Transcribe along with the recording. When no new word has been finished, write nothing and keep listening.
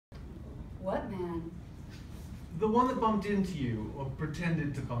What man? The one that bumped into you, or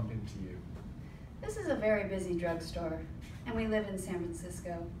pretended to bump into you. This is a very busy drugstore, and we live in San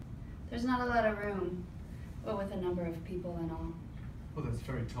Francisco. There's not a lot of room, but with a number of people and all. Well, that's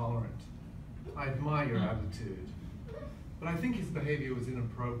very tolerant. I admire your attitude. But I think his behavior was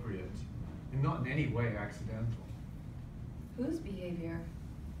inappropriate, and not in any way accidental. Whose behavior?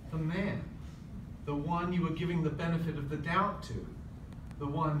 The man. The one you were giving the benefit of the doubt to. The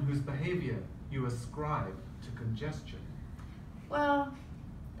one whose behavior you ascribe to congestion. Well,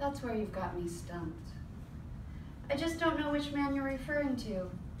 that's where you've got me stumped. I just don't know which man you're referring to,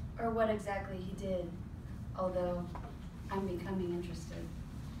 or what exactly he did, although I'm becoming interested.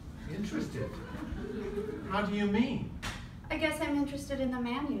 Interested? How do you mean? I guess I'm interested in the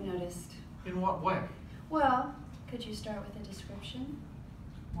man you noticed. In what way? Well, could you start with a description?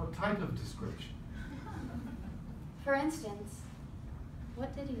 What type of description? For instance,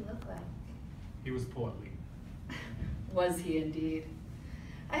 what did he look like? He was portly. Was he indeed?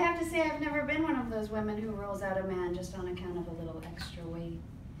 I have to say I've never been one of those women who rules out a man just on account of a little extra weight.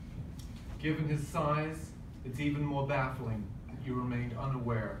 Given his size, it's even more baffling that you remained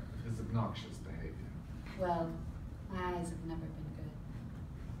unaware of his obnoxious behavior. Well, my eyes have never been good.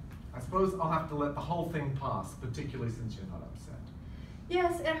 I suppose I'll have to let the whole thing pass, particularly since you're not upset.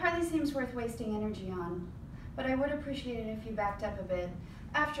 Yes, it hardly seems worth wasting energy on, but I would appreciate it if you backed up a bit.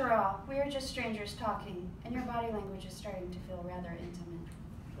 After all, we are just strangers talking, and your body language is starting to feel rather intimate.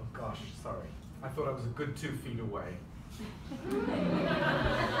 Oh gosh, sorry. I thought I was a good 2 feet away.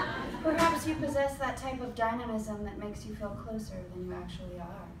 Perhaps you possess that type of dynamism that makes you feel closer than you actually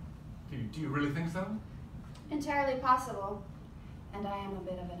are. Do you really think so? Entirely possible, and I am a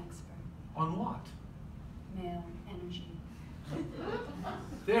bit of an expert. On what? Male energy.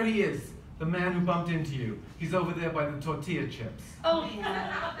 There he is, the man who bumped into you. He's over there by the tortilla chips. Oh,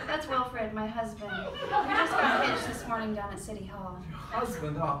 yeah. That's Wilfred, my husband. We just got hitched this morning down at City Hall. Your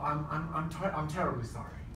husband? Oh, I'm terribly sorry.